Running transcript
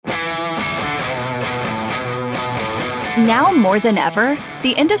Now more than ever,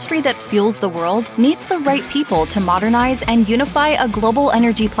 the industry that fuels the world needs the right people to modernize and unify a global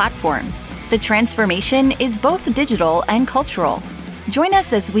energy platform. The transformation is both digital and cultural. Join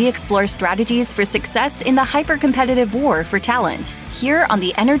us as we explore strategies for success in the hyper-competitive war for talent, here on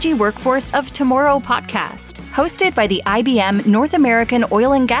the Energy Workforce of Tomorrow podcast, hosted by the IBM North American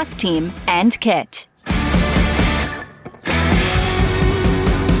Oil and Gas team and Kit.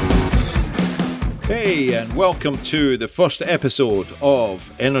 Hey, and welcome to the first episode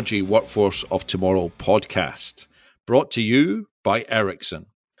of Energy Workforce of Tomorrow podcast, brought to you by Ericsson.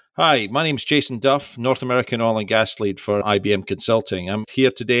 Hi, my name's Jason Duff, North American Oil and Gas lead for IBM Consulting. I'm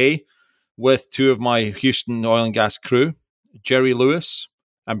here today with two of my Houston oil and gas crew, Jerry Lewis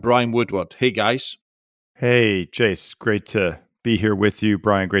and Brian Woodward. Hey, guys. Hey, Jace. Great to be here with you.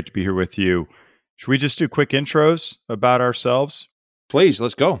 Brian, great to be here with you. Should we just do quick intros about ourselves? Please,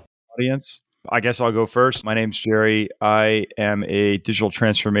 let's go. Audience. I guess I'll go first. My name's Jerry. I am a digital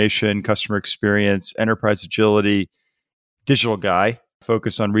transformation, customer experience, enterprise agility, digital guy,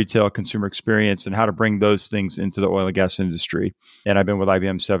 focused on retail consumer experience and how to bring those things into the oil and gas industry. And I've been with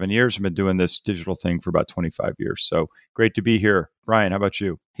IBM 7 years. I've been doing this digital thing for about 25 years. So great to be here. Brian, how about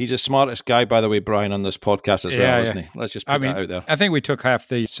you? He's the smartest guy, by the way, Brian, on this podcast as well, isn't he? Let's just put that out there. I think we took half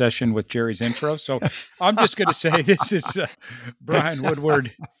the session with Jerry's intro. So I'm just going to say this is Brian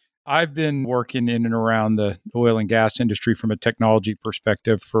Woodward. I've been working in and around the oil and gas industry from a technology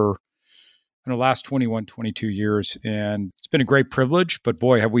perspective for the last 21, 22 years. And it's been a great privilege, but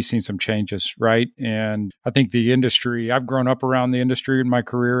boy, have we seen some changes, right? And I think the industry, I've grown up around the industry in my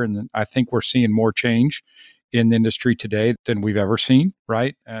career, and I think we're seeing more change in the industry today than we've ever seen,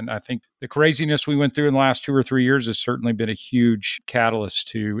 right? And I think the craziness we went through in the last 2 or 3 years has certainly been a huge catalyst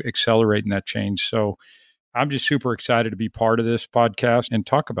to accelerating that change. So I'm just super excited to be part of this podcast and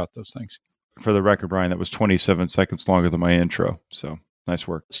talk about those things. For the record, Brian, that was 27 seconds longer than my intro. So nice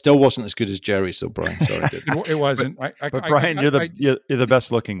work. Still wasn't as good as Jerry's, though, Brian. Sorry, dude. It wasn't. But Brian, you're the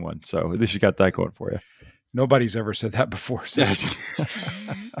best looking one. So at least you got that going for you. Nobody's ever said that before. So.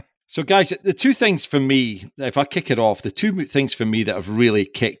 So, guys, the two things for me, if I kick it off, the two things for me that have really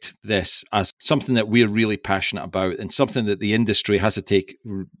kicked this as something that we're really passionate about and something that the industry has to take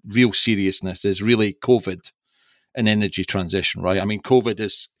real seriousness is really COVID and energy transition, right? I mean, COVID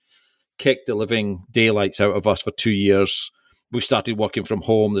has kicked the living daylights out of us for 2 years. We've started working from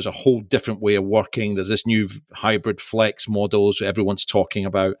home. There's a whole different way of working. There's this new hybrid flex models everyone's talking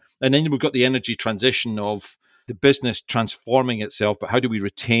about. And then we've got the energy transition of the business transforming itself, but how do we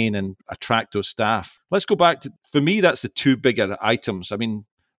retain and attract those staff? Let's go back to, for me, that's the two bigger items. I mean,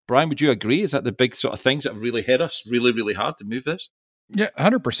 Brian, would you agree? Is that the big sort of things that have really hit us really, really hard to move this? Yeah,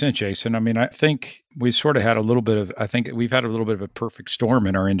 100%, Jason. I mean, I think we sort of had we've had a little bit of a perfect storm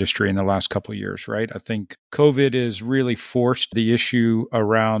in our industry in the last couple of years, right? I think COVID has really forced the issue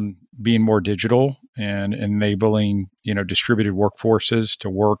around being more digital and enabling, distributed workforces to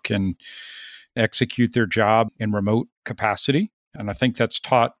work and execute their job in remote capacity. And I think that's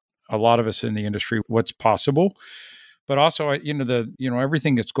taught a lot of us in the industry what's possible. But also,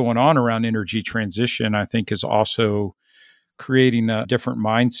 everything that's going on around energy transition, I think is also creating a different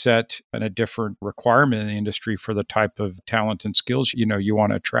mindset and a different requirement in the industry for the type of talent and skills, you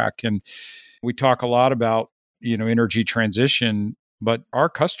want to attract. And we talk a lot about, energy transition, but our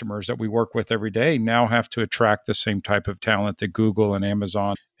customers that we work with every day now have to attract the same type of talent that Google and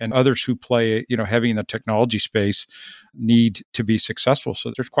Amazon and others who play, heavy in the technology space need to be successful.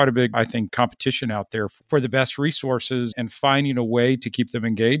 So there's quite a big, I think, competition out there for the best resources and finding a way to keep them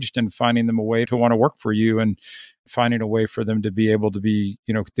engaged and finding them a way to want to work for you and finding a way for them to be able to be,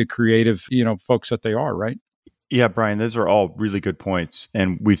 the creative, folks that they are, right? Yeah, Brian, those are all really good points.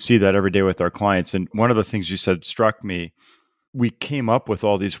 And we see that every day with our clients. And one of the things you said struck me. We came up with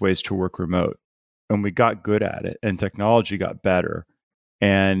all these ways to work remote and we got good at it and technology got better.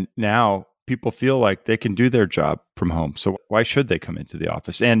 And now people feel like they can do their job from home. So why should they come into the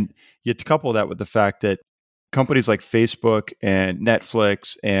office? And you have to couple that with the fact that companies like Facebook and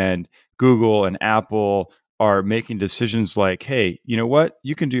Netflix and Google and Apple are making decisions like, hey, you know what?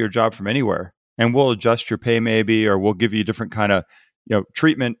 You can do your job from anywhere and we'll adjust your pay maybe, or we'll give you a different kind of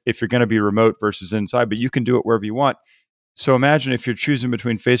treatment if you're going to be remote versus inside, but you can do it wherever you want. So imagine if you're choosing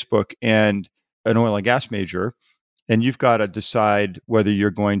between Facebook and an oil and gas major, and you've got to decide whether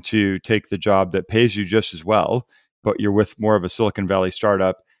you're going to take the job that pays you just as well, but you're with more of a Silicon Valley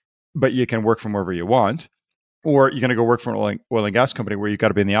startup, but you can work from wherever you want, Or you're going to go work for an oil and gas company where you've got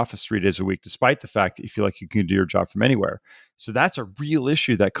to be in the office 3 days a week, despite the fact that you feel like you can do your job from anywhere. So that's a real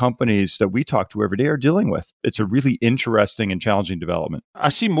issue that companies that we talk to every day are dealing with. It's a really interesting and challenging development. I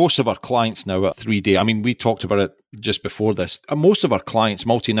see most of our clients now at 3-day. I mean, we talked about it just before this. Most of our clients,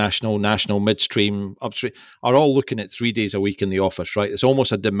 multinational, national, midstream, upstream, are all looking at 3 days a week in the office, right? It's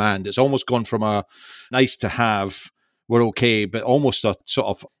almost a demand. It's almost gone from a nice to have, we're okay, but almost a sort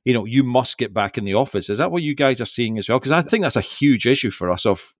of, you must get back in the office. Is that what you guys are seeing as well? Because I think that's a huge issue for us.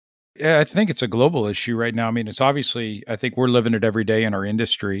 Yeah, I think it's a global issue right now. I mean, it's obviously, I think we're living it every day in our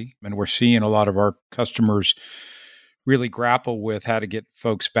industry, and we're seeing a lot of our customers really grapple with how to get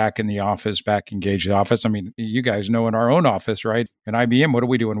folks back in the office, back engaged in the office. I mean, you guys know in our own office, right? In IBM, what are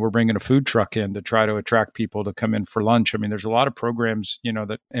we doing? We're bringing a food truck in to try to attract people to come in for lunch. I mean, there's a lot of programs,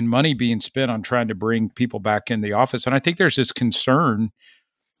 that and money being spent on trying to bring people back in the office. And I think there's this concern,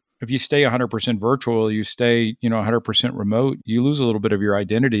 if you stay 100% virtual, you stay, 100% remote, you lose a little bit of your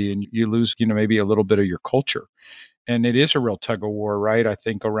identity and you lose, maybe a little bit of your culture. And it is a real tug of war, right? I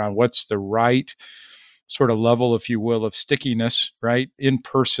think around what's the right sort of level, if you will, of stickiness, right? In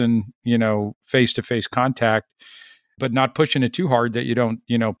person, face-to-face contact, but not pushing it too hard that you don't,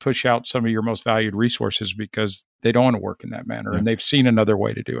 push out some of your most valued resources because they don't want to work in that manner. Yeah. And they've seen another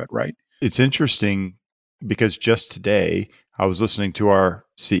way to do it, right? It's interesting because just today, I was listening to our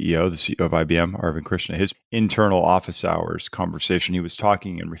CEO, the CEO of IBM, Arvind Krishna, his internal office hours conversation. He was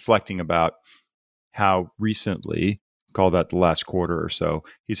talking and reflecting about how recently, call that the last quarter or so,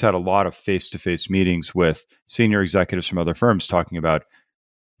 he's had a lot of face-to-face meetings with senior executives from other firms talking about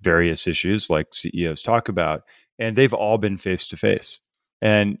various issues like CEOs talk about, and they've all been face-to-face.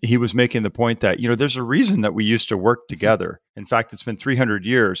 And he was making the point that, there's a reason that we used to work together. In fact, it's been 300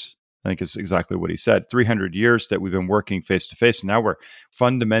 years. I think is exactly what he said. 300 years that we've been working face-to-face. And now we're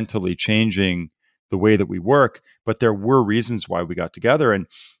fundamentally changing the way that we work. But there were reasons why we got together. And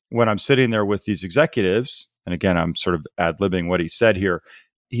when I'm sitting there with these executives, and again, I'm sort of ad-libbing what he said here,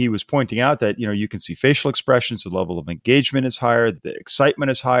 he was pointing out that, you can see facial expressions, the level of engagement is higher, the excitement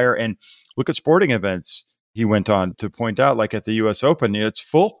is higher. And look at sporting events. He went on to point out, like at the US Open, it's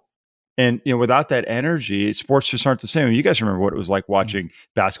full. And, without that energy, sports just aren't the same. I mean, you guys remember what it was like watching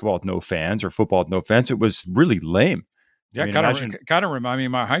basketball with no fans or football with no fans. It was really lame. Yeah, kind of remind me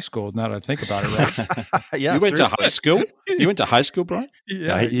of my high school now that I think about it, right? Yeah, you went to high school? You went to high school, Brian?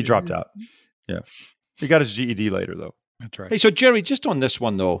 Yeah, he dropped out. Yeah. He got his GED later, though. That's right. Hey, so Jerry, just on this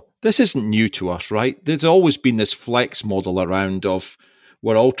one, though, this isn't new to us, right? There's always been this flex model around of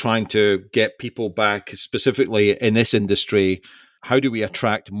we're all trying to get people back, specifically in this industry. How do we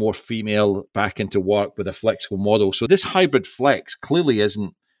attract more female back into work with a flexible model? So this hybrid flex clearly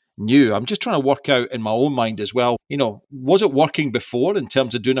isn't new. I'm just trying to work out in my own mind as well, was it working before in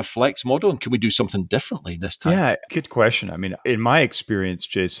terms of doing a flex model? And can we do something differently this time? Yeah, good question. I mean, in my experience,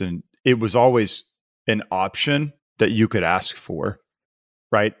 Jason, it was always an option that you could ask for,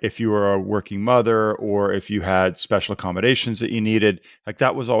 right? If you were a working mother or if you had special accommodations that you needed, like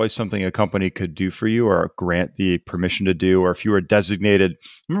that was always something a company could do for you or grant the permission to do. Or if you were designated,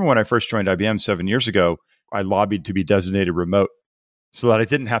 remember when I first joined IBM 7 years ago, I lobbied to be designated remote so that I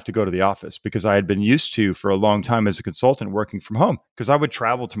didn't have to go to the office because I had been used to for a long time as a consultant working from home because I would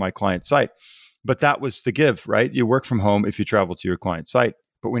travel to my client site. But that was the give, right? You work from home if you travel to your client site.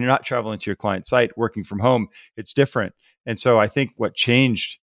 But when you're not traveling to your client site, working from home, it's different. And so I think what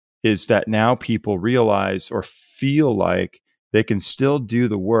changed is that now people realize or feel like they can still do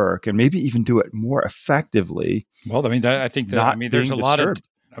the work and maybe even do it more effectively. Well, I mean, there's a lot of,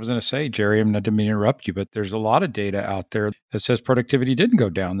 I was going to say, Jerry, I'm not to interrupt you, but there's a lot of data out there that says productivity didn't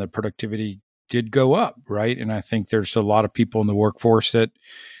go down, that productivity did go up, right? And I think there's a lot of people in the workforce that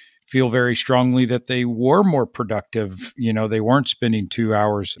feel very strongly that they were more productive. They weren't spending 2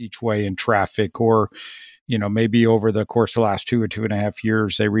 hours each way in traffic or, maybe over the course of the last 2 or 2.5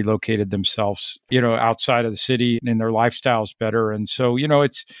 years, they relocated themselves, outside of the city and their lifestyle's better. And so,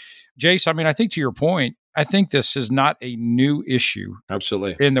 it's, Jace, I mean, I think to your point, I think this is not a new issue.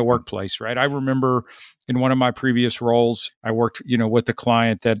 Absolutely. In the workplace, right? I remember in one of my previous roles, I worked, with a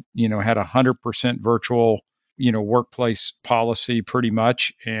client that, had 100% virtual workplace policy pretty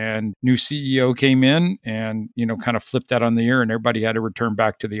much. And new CEO came in and, kind of flipped that on the ear and everybody had to return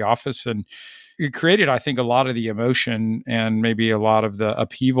back to the office. And it created, I think, a lot of the emotion and maybe a lot of the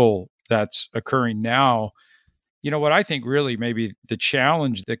upheaval that's occurring now. What I think really maybe the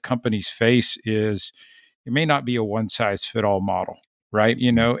challenge that companies face is it may not be a one-size-fit-all model. right?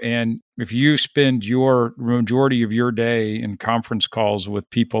 And if you spend your majority of your day in conference calls with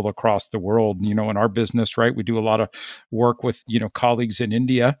people across the world, in our business, right, we do a lot of work with, colleagues in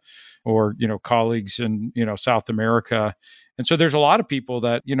India or, colleagues in, South America. And so there's a lot of people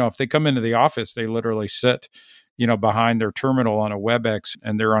that, if they come into the office, they literally sit, behind their terminal on a WebEx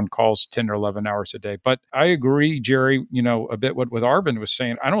and they're on calls 10 or 11 hours a day. But I agree, Jerry, a bit what Arvind was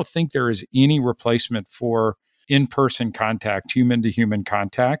saying. I don't think there is any replacement for in-person contact, human-to-human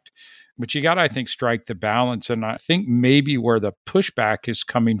contact. But you got to, I think, strike the balance. And I think maybe where the pushback is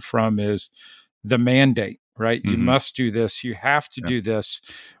coming from is the mandate, right? You must do this. You have to do this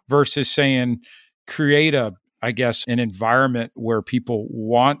versus saying create an environment where people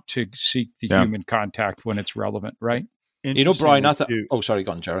want to seek the human contact when it's relevant, right? Brian, oh, sorry,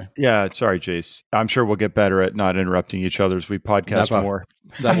 go on, Jerry. Yeah, sorry, Jace. I'm sure we'll get better at not interrupting each other as we podcast more.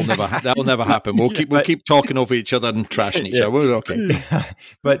 That will never happen. We'll keep talking over each other and trashing each other. We're okay.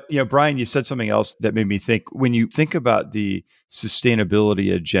 But Brian, you said something else that made me think. When you think about the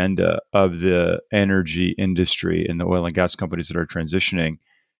sustainability agenda of the energy industry and the oil and gas companies that are transitioning,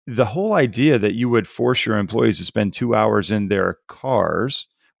 the whole idea that you would force your employees to spend 2 hours in their cars,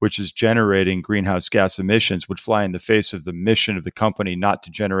 which is generating greenhouse gas emissions, would fly in the face of the mission of the company not to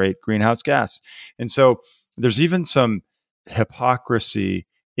generate greenhouse gas. And so there's even some hypocrisy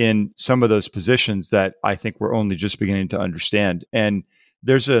in some of those positions that I think we're only just beginning to understand. And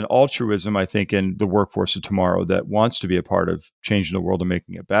there's an altruism, I think, in the workforce of tomorrow that wants to be a part of changing the world and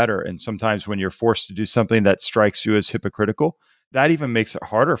making it better. And sometimes when you're forced to do something that strikes you as hypocritical, that even makes it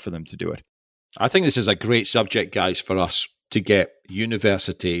harder for them to do it. I think this is a great subject, guys, for us to get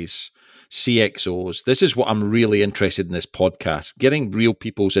universities, CXOs. This is what I'm really interested in this podcast, getting real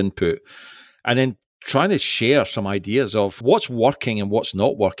people's input and then trying to share some ideas of what's working and what's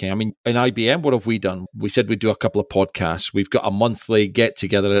not working. I mean, in IBM, what have we done? We said we'd do a couple of podcasts. We've got a monthly get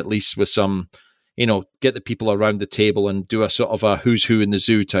together, at least with some, get the people around the table and do a sort of a who's who in the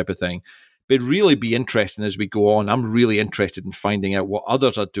zoo type of thing. But really be interesting as we go on. I'm really interested in finding out what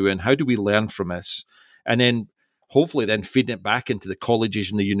others are doing. How do we learn from this? And then hopefully then feeding it back into the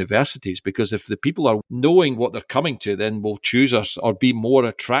colleges and the universities, because if the people are knowing what they're coming to, then will choose us or be more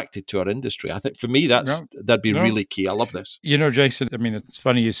attracted to our industry. I think for me, that'd be really key. I love this. Jason, I mean, it's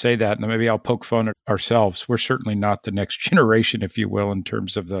funny you say that, and maybe I'll poke fun at ourselves. We're certainly not the next generation, if you will, in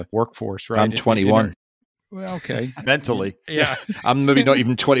terms of the workforce, right? I'm 21. Well, okay. Mentally. Yeah. I'm maybe not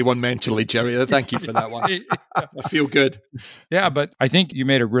even 21 mentally, Jerry. Thank you for that one. I feel good. Yeah, but I think you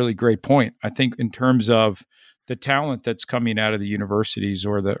made a really great point. I think in terms of the talent that's coming out of the universities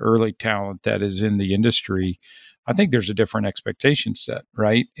or the early talent that is in the industry, I think there's a different expectation set,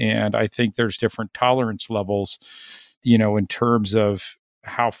 right? And I think there's different tolerance levels, in terms of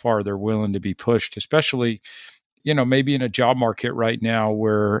how far they're willing to be pushed, especially maybe in a job market right now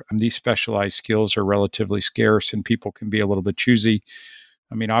where these specialized skills are relatively scarce and people can be a little bit choosy.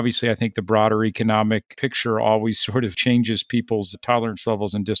 I mean, obviously, I think the broader economic picture always sort of changes people's tolerance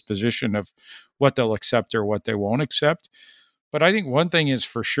levels and disposition of what they'll accept or what they won't accept. But I think one thing is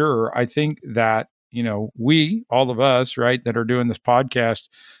for sure, I think that, we, all of us, right, that are doing this podcast,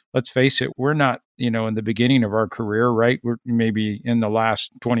 let's face it, we're not, in the beginning of our career, right? We're maybe in the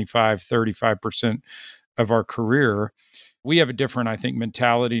last 25, 35% of our career. We have a different, I think,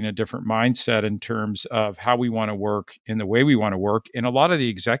 mentality and a different mindset in terms of how we want to work and the way we want to work. And a lot of the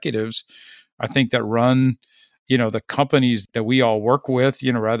executives, I think, that run, the companies that we all work with,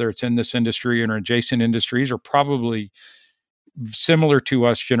 whether it's in this industry or adjacent industries, are probably similar to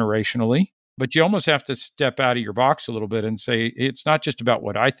us generationally. But you almost have to step out of your box a little bit and say, it's not just about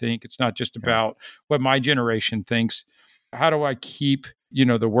what I think. It's not just about what my generation thinks. How do I keep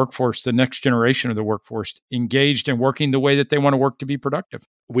the workforce, the next generation of the workforce, engaged and working the way that they want to work to be productive?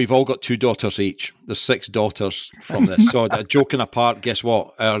 We've all got 2 daughters each. There's 6 daughters from this. So joking apart, guess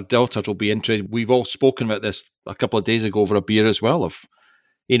what? Our daughters will be interested. We've all spoken about this a couple of days ago over a beer as well, of,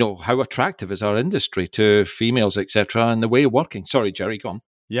 how attractive is our industry to females, etc., and the way of working. Sorry, Jerry, go on.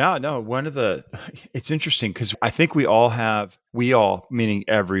 Yeah, no, it's interesting because I think we all, meaning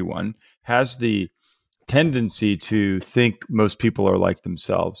everyone, has the tendency to think most people are like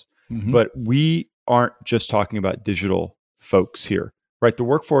themselves. Mm-hmm. But we aren't just talking about digital folks here, right? The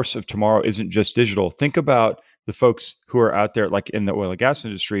workforce of tomorrow isn't just digital. Think about the folks who are out there, like in the oil and gas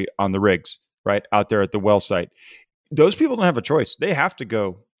industry, on the rigs, right? Out there at the well site. Those people don't have a choice. They have to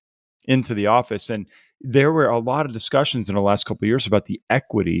go into the office. And there were a lot of discussions in the last couple of years about the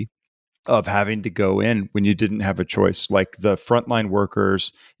equity of having to go in when you didn't have a choice, like the frontline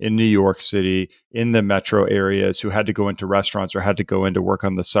workers in New York City, in the metro areas who had to go into restaurants or had to go into work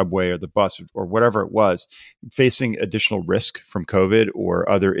on the subway or the bus or whatever it was, facing additional risk from COVID or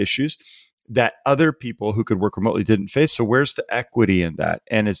other issues that other people who could work remotely didn't face. So where's the equity in that?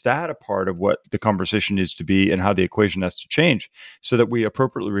 And is that a part of what the conversation needs to be and how the equation has to change so that we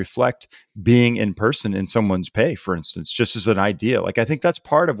appropriately reflect being in person in someone's pay, for instance, just as an idea? Like, I think that's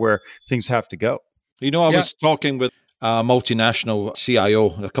part of where things have to go. I was talking with a multinational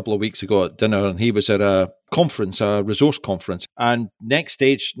CIO a couple of weeks ago at dinner, and he was at a conference, a resource conference. And next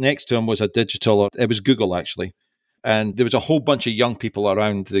to him was it was Google actually. And there was a whole bunch of young people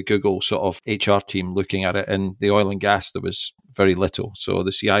around the Google sort of HR team looking at it. And the oil and gas, there was very little. So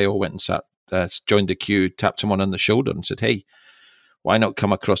the CIO went and joined the queue, tapped someone on the shoulder and said, "Hey, why not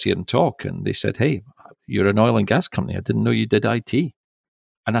come across here and talk?" And they said, "Hey, you're an oil and gas company. I didn't know you did IT."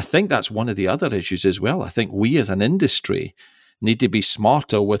 And I think that's one of the other issues as well. I think we as an industry need to be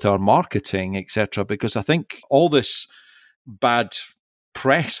smarter with our marketing, etc., because I think all this bad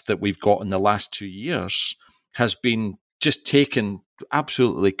press that we've got in the last 2 years has been just taken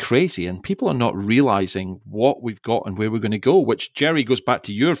absolutely crazy, and people are not realizing what we've got and where we're going to go, which, Jerry, goes back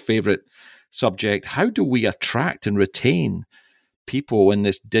to your favorite subject. How do we attract and retain people in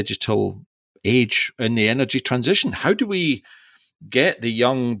this digital age in the energy transition? How do we get the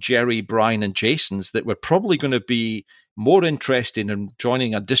young Jerry, Brian, and Jasons that were probably going to be more interested in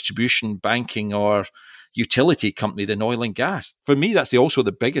joining a distribution, banking, or utility company than oil and gas? For me, that's also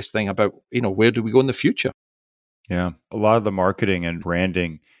the biggest thing about, where do we go in the future? Yeah. A lot of the marketing and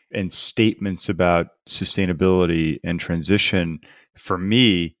branding and statements about sustainability and transition, for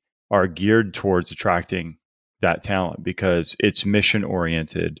me, are geared towards attracting that talent because it's mission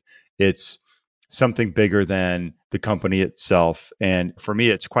oriented. It's something bigger than the company itself. And for me,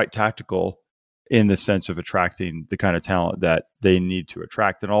 it's quite tactical in the sense of attracting the kind of talent that they need to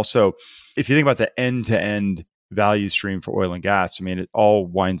attract. And also, if you think about the end-to-end value stream for oil and gas, I mean, it all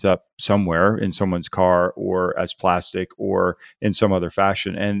winds up somewhere in someone's car or as plastic or in some other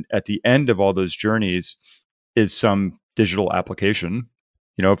fashion. And at the end of all those journeys is some digital application.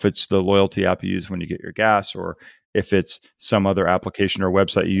 If it's the loyalty app you use when you get your gas, or if it's some other application or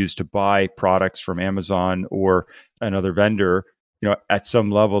website you use to buy products from Amazon or another vendor, at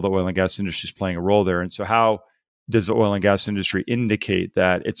some level, the oil and gas industry is playing a role there. And so how does the oil and gas industry indicate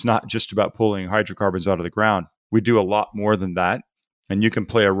that it's not just about pulling hydrocarbons out of the ground? We do a lot more than that. And you can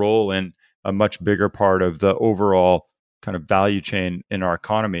play a role in a much bigger part of the overall kind of value chain in our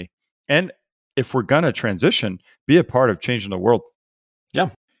economy. And if we're going to transition, be a part of changing the world.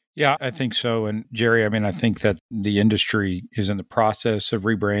 Yeah, I think so. And Jerry, I mean, I think that the industry is in the process of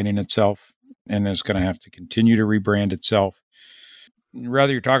rebranding itself and is going to have to continue to rebrand itself.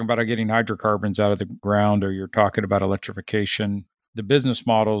 Whether you're talking about getting hydrocarbons out of the ground or you're talking about electrification, the business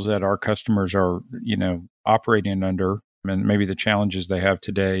models that our customers are, operating under, and maybe the challenges they have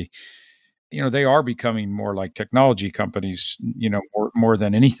today, they are becoming more like technology companies, more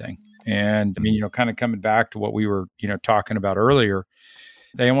than anything. And I mean, kind of coming back to what we were, talking about earlier,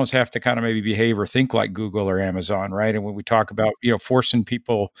 they almost have to kind of maybe behave or think like Google or Amazon, right? And when we talk about, forcing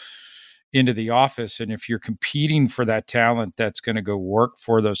people into the office, and if you're competing for that talent that's going to go work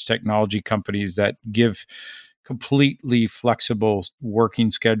for those technology companies that give completely flexible working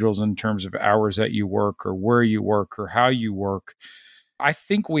schedules in terms of hours that you work or where you work or how you work, I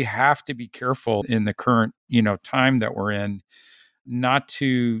think we have to be careful in the current, time that we're in, not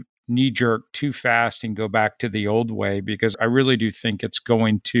to knee jerk too fast and go back to the old way, because I really do think it's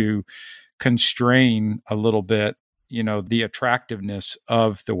going to constrain a little bit, the attractiveness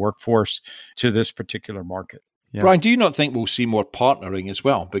of the workforce to this particular market. Yeah. Brian, do you not think we'll see more partnering as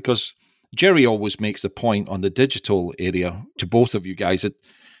well? Because Jerry always makes the point on the digital area to both of you guys that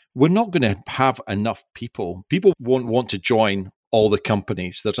we're not going to have enough people. People won't want to join all the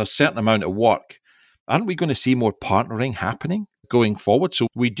companies. There's a certain amount of work. Aren't we going to see more partnering happening going forward? So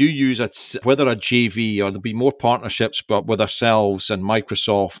we do use whether a JV or there'll be more partnerships, but with ourselves and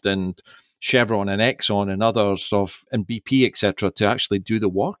Microsoft and Chevron and Exxon and others and BP, etc., to actually do the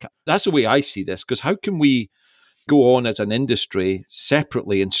work. That's the way I see this, because how can we go on as an industry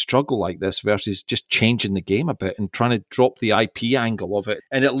separately and struggle like this versus just changing the game a bit and trying to drop the IP angle of it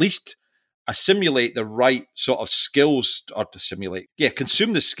and at least assimilate the right sort of skills, or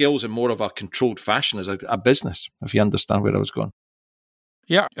consume the skills in more of a controlled fashion as a business, if you understand where I was going.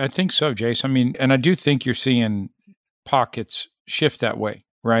 Yeah, I think so, Jace. I mean, and I do think you're seeing pockets shift that way,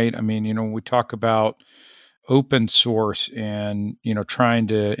 right? I mean, when we talk about open source and, trying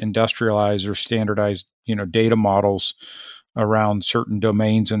to industrialize or standardize, data models around certain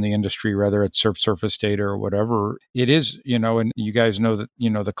domains in the industry, whether it's surface data or whatever. It is, and you guys know that,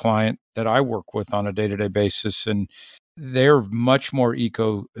 the client that I work with on a day-to-day basis, and they're much more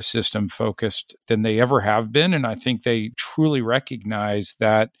ecosystem focused than they ever have been. And I think they truly recognize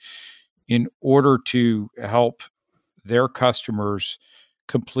that in order to help their customers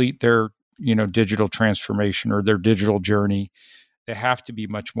complete their, digital transformation or their digital journey, they have to be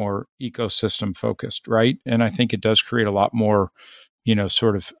much more ecosystem focused, right? And I think it does create a lot more,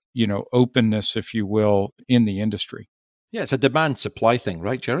 openness, if you will, in the industry. Yeah, it's a demand supply thing,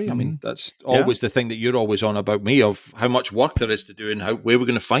 right, Jerry? I mean, that's always the thing that you're always on about me, of how much work there is to do and where we're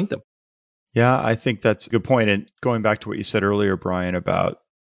going to find them. Yeah, I think that's a good point. And going back to what you said earlier, Brian, about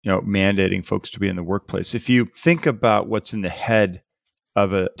mandating folks to be in the workplace. If you think about what's in the head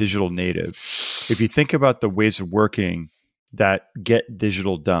of a digital native, if you think about the ways of working that get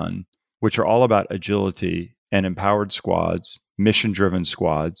digital done, which are all about agility and empowered squads, mission-driven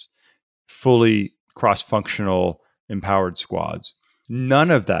squads, fully cross-functional empowered squads,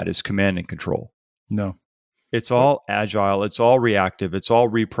 none of that is command and control. No. It's all agile, it's all reactive, it's all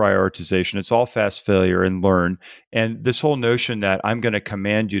reprioritization, it's all fast failure and learn. And this whole notion that I'm going to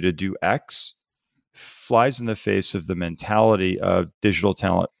command you to do X flies in the face of the mentality of digital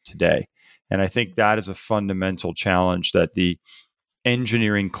talent today. And I think that is a fundamental challenge that the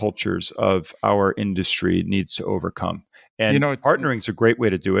engineering cultures of our industry needs to overcome. And partnering is a great way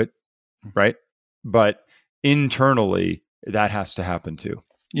to do it, right? But internally, that has to happen too.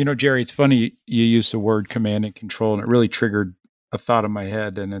 Jerry, it's funny you used the word command and control, and it really triggered a thought in my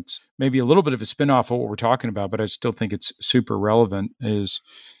head. And it's maybe a little bit of a spinoff of what we're talking about, but I still think it's super relevant is,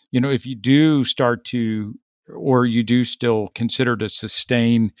 if you do start to, or you do still consider to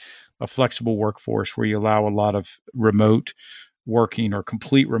sustain a flexible workforce where you allow a lot of remote working or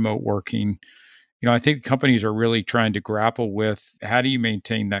complete remote working, I think companies are really trying to grapple with how do you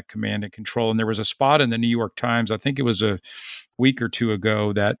maintain that command and control. And there was a spot in the New York Times, I think it was a week or two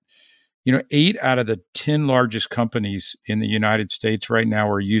ago, that 8 out of the 10 largest companies in the United States right now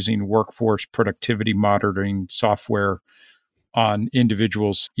are using workforce productivity monitoring software on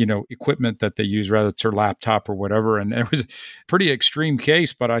individuals, equipment that they use, whether it's their laptop or whatever. And it was a pretty extreme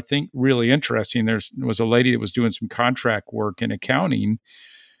case, but I think really interesting. There was a lady that was doing some contract work in accounting,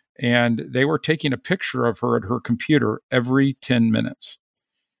 and they were taking a picture of her at her computer every 10 minutes.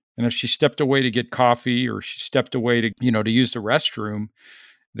 And if she stepped away to get coffee or she stepped away to, to use the restroom,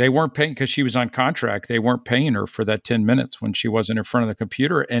 they weren't paying, because she was on contract. They weren't paying her for that 10 minutes when she wasn't in front of the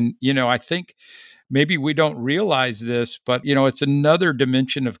computer. And, I think maybe we don't realize this, but, it's another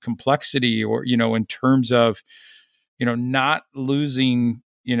dimension of complexity, or, in terms of, not losing,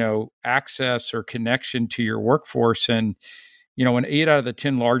 access or connection to your workforce. And, when 8 out of the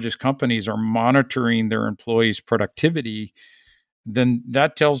 10 largest companies are monitoring their employees' productivity, then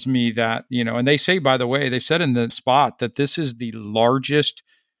that tells me that, and they say, by the way, they said in the spot that this is the largest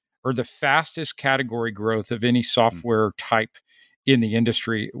or the fastest category growth of any software type in the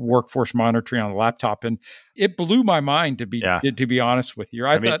industry, workforce monitoring on a laptop. And it blew my mind, to be honest with you.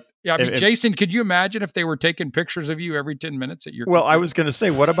 I thought, Jason, could you imagine if they were taking pictures of you every 10 minutes at your Well, computer? I was going to say,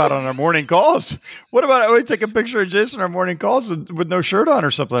 what about on our morning calls? What about we take a picture of Jason on our morning calls with no shirt on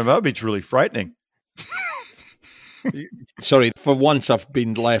or something? That would be truly frightening. Sorry, for once I've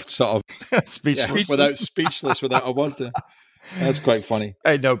been left sort of speechless, without a word to. That's quite funny.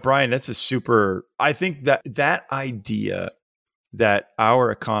 I know, Brian, I think that idea that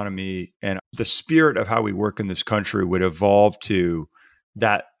our economy and the spirit of how we work in this country would evolve to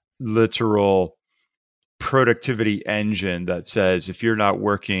that literal productivity engine that says, if you're not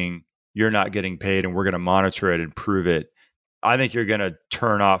working, you're not getting paid, and we're going to monitor it and prove it. I think you're going to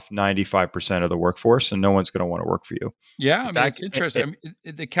turn off 95% of the workforce, and no one's going to want to work for you. Yeah, it's interesting.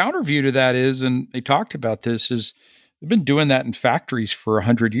 The counter view to that is, and they talked about this, is they've been doing that in factories for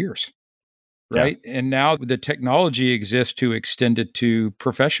 100 years, right? Yeah. And now the technology exists to extend it to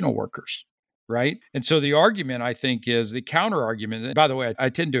professional workers, right? And so the argument, I think, is the counter argument. By the way, I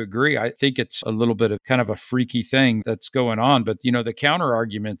tend to agree. I think it's a little bit of kind of a freaky thing that's going on. But, the counter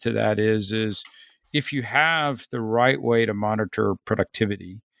argument to that is if you have the right way to monitor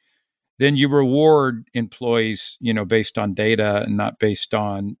productivity, then you reward employees, based on data and not based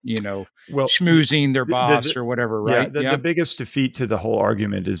on, schmoozing their boss or whatever, right? The biggest defeat to the whole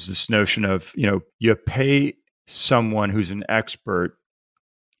argument is this notion of, you pay someone who's an expert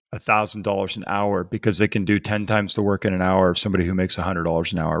 $1,000 an hour because they can do 10 times the work in an hour of somebody who makes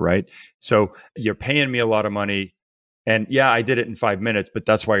 $100 an hour, right? So you're paying me a lot of money. And yeah, I did it in 5 minutes, but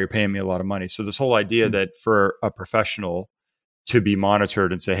that's why you're paying me a lot of money. So this whole idea that for a professional to be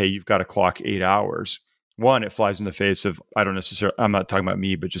monitored and say, hey, you've got to clock 8 hours, one, it flies in the face of, I'm not talking about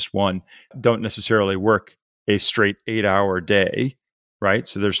me, but just one, don't necessarily work a straight 8-hour day, right?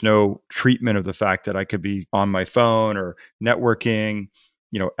 So there's no treatment of the fact that I could be on my phone or networking,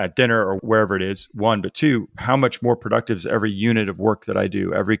 at dinner or wherever it is, one. But two, how much more productive is every unit of work that I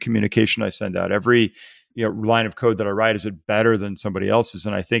do, every communication I send out, every line of code that I write, is it better than somebody else's?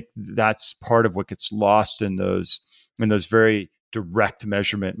 And I think that's part of what gets lost in those very direct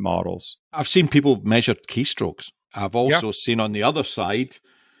measurement models. I've seen people measure keystrokes. I've also seen on the other side,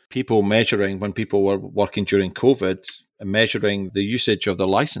 people measuring, when people were working during COVID, measuring the usage of their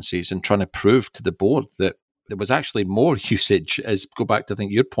licenses and trying to prove to the board that there was actually more usage, as go back to, I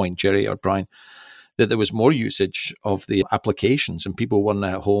think, your point, Jerry or Brian, that there was more usage of the applications and people weren't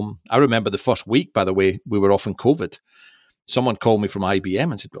at home. I remember the first week, by the way, we were off in COVID. Someone called me from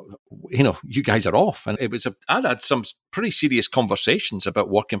IBM and said, you guys are off. And I'd had some pretty serious conversations about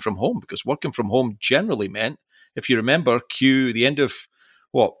working from home, because working from home generally meant, if you remember, the end of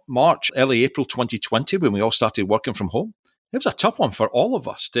March, early April 2020, when we all started working from home, it was a tough one for all of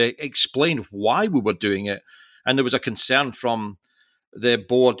us to explain why we were doing it. And there was a concern from the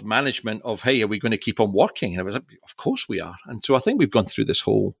board management of, hey, are we going to keep on working? And it was like, of course we are. And so I think we've gone through this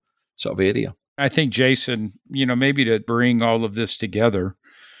whole sort of area. I think, Jason, maybe to bring all of this together,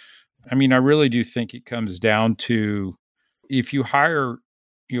 I really do think it comes down to, if you hire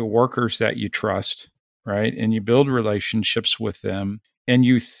your workers that you trust, right, and you build relationships with them, and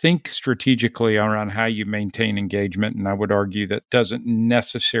you think strategically around how you maintain engagement, and I would argue that doesn't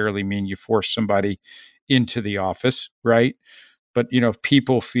necessarily mean you force somebody into the office, right? But, if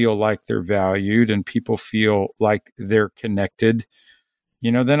people feel like they're valued and people feel like they're connected,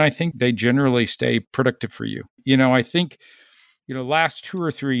 then I think they generally stay productive for you. I think, last 2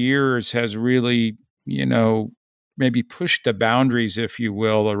 or 3 years has really, maybe pushed the boundaries, if you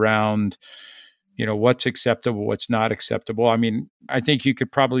will, around, what's acceptable, what's not acceptable. I think you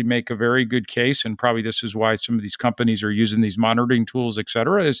could probably make a very good case, and probably this is why some of these companies are using these monitoring tools, et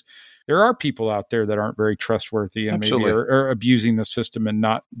cetera, is there are people out there that aren't very trustworthy and maybe are abusing the system and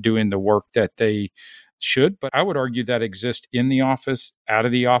not doing the work that they should. But I would argue that exists in the office, out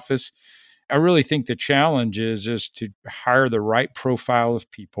of the office. I really think the challenge is to hire the right profile of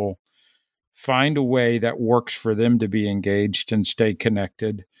people, find a way that works for them to be engaged and stay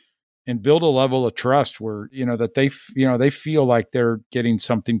connected, and build a level of trust where, that they feel like they're getting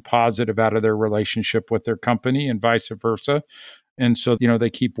something positive out of their relationship with their company and vice versa. And so, they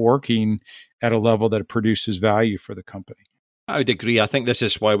keep working at a level that produces value for the company. I would agree. I think this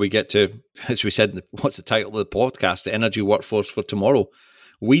is why we get to, as we said, what's the title of the podcast? The Energy Workforce for Tomorrow.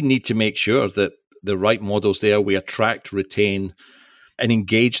 We need to make sure that the right models there, we attract, retain, and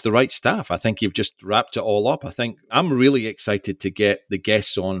engage the right staff. I think you've just wrapped it all up. I think I'm really excited to get the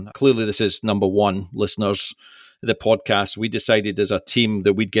guests on. Clearly, this is number one, listeners, the podcast. We decided as a team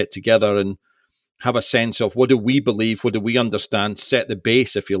that we'd get together and have a sense of what do we believe, what do we understand, set the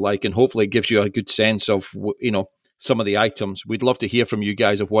base, if you like, and hopefully it gives you a good sense of, some of the items. We'd love to hear from you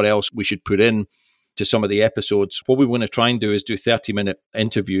guys of what else we should put in to some of the episodes. What we want to try and do is do 30-minute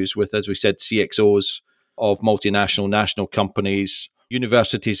interviews with, as we said, CXOs of multinational, national companies,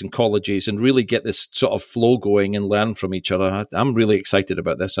 universities and colleges, and really get this sort of flow going and learn from each other. I'm really excited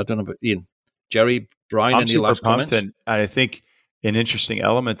about this. I don't know about Ian. Jerry, Brian, any last comments? And I think an interesting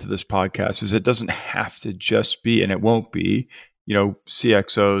element to this podcast is it doesn't have to just be, and it won't be,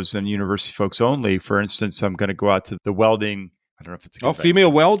 CXOs and university folks only. For instance, I'm going to go out to the welding. I don't know if it's a female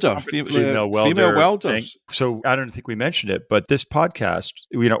welder. Female welders. So I don't think we mentioned it, but this podcast,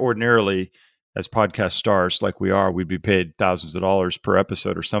 ordinarily as podcast stars like we are, we'd be paid thousands of dollars per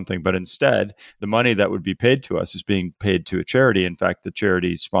episode or something. But instead, the money that would be paid to us is being paid to a charity. In fact, the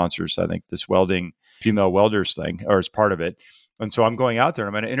charity sponsors, I think, this female welders thing, or as part of it. And so I'm going out there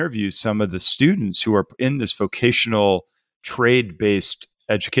and I'm going to interview some of the students who are in this vocational trade-based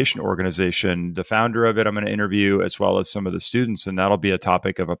education organization. The founder of it, I'm going to interview, as well as some of the students, and that'll be a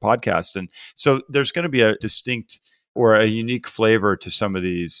topic of a podcast. And so there's going to be a distinct or a unique flavor to some of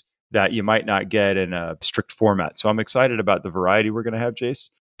these that you might not get in a strict format. So I'm excited about the variety we're going to have,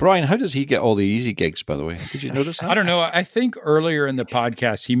 Jace. Brian, how does he get all the easy gigs, by the way? Did you notice that? I don't know. I think earlier in the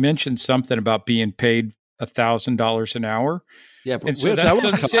podcast, he mentioned something about being paid $1,000 an hour. Yeah, but so where's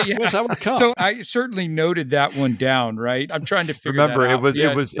that one come? So I certainly noted that one down, right? I'm trying to figure Remember, that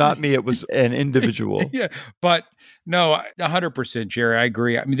out. it was not me. It was an individual. Yeah, but no, 100%, Jerry. I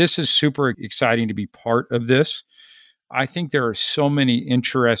agree. This is super exciting to be part of this. I think there are so many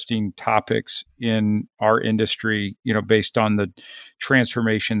interesting topics in our industry, based on the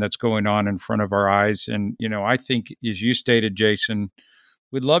transformation that's going on in front of our eyes. And, I think, as you stated, Jason,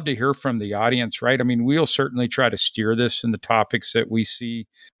 we'd love to hear from the audience, right? I mean, we'll certainly try to steer this in the topics that we see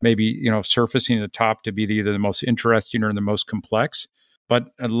maybe, surfacing at the top to be either the most interesting or the most complex. But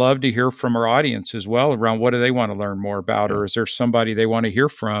I'd love to hear from our audience as well around what do they want to learn more about, or is there somebody they want to hear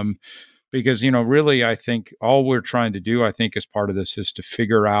from? Because, really, I think all we're trying to do, I think, as part of this is to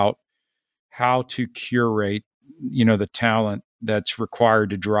figure out how to curate, the talent that's required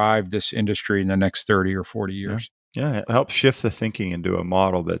to drive this industry in the next 30 or 40 years. Yeah, it helps shift the thinking into a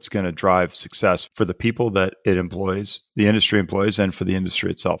model that's going to drive success for the people that it employs, the industry employs, and for the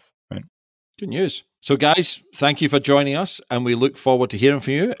industry itself, right? Good news. So guys, thank you for joining us, and we look forward to hearing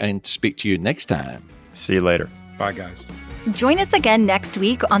from you and speak to you next time. See you later. Bye, guys. Join us again next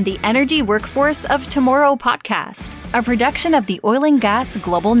week on the Energy Workforce of Tomorrow podcast, a production of the Oil and Gas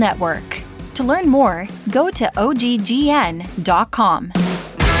Global Network. To learn more, go to oggn.com.